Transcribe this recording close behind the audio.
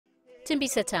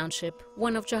Tembisa township,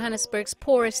 one of Johannesburg's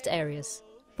poorest areas.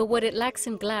 But what it lacks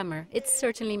in glamour, it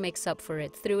certainly makes up for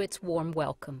it through its warm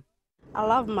welcome. I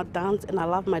love my dance and I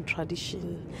love my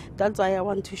tradition. That's why I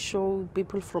want to show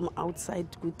people from outside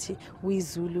Guti, we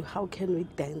Zulu, how can we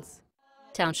dance?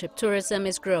 Township tourism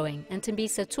is growing and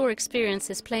Tembisa tour experience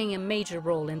is playing a major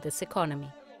role in this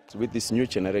economy. With this new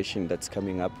generation that's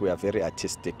coming up, we are very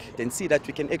artistic and see that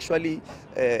we can actually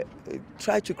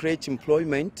try to create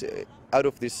employment out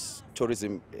of this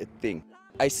tourism thing.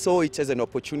 I saw it as an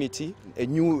opportunity, a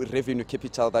new revenue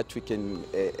capital that we can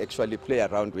actually play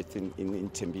around with in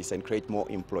Tembisa and create more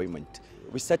employment.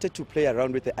 We started to play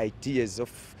around with the ideas of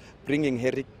bringing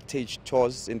heritage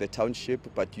tours in the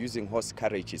township but using horse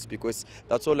carriages, because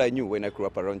that's all I knew when I grew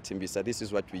up around Tembisa. This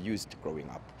is what we used growing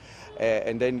up.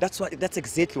 And then that's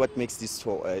exactly what makes this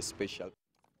tour special.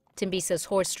 Tembisa's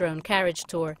horse-drawn carriage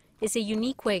tour is a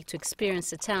unique way to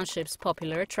experience the township's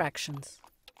popular attractions.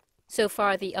 So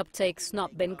far, the uptake's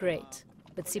not been great,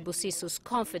 but Sibusisu's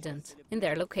confident in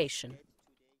their location.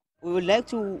 We would like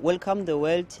to welcome the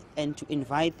world and to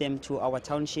invite them to our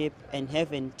township and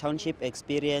have a township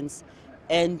experience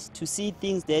and to see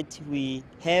things that we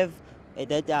have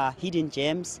that are hidden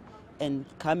gems and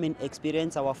come and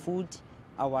experience our food,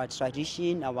 our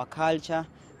tradition, our culture,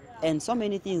 and so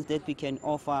many things that we can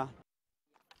offer.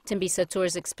 Tembisa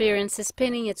Tour's experience is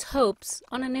pinning its hopes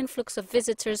on an influx of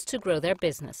visitors to grow their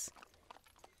business,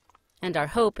 and are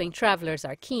hoping travelers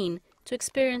are keen to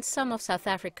experience some of South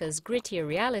Africa's grittier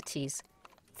realities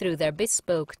through their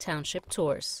bespoke township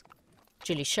tours.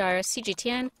 Julie Scheier,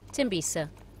 CGTN,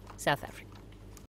 Tembisa, South Africa.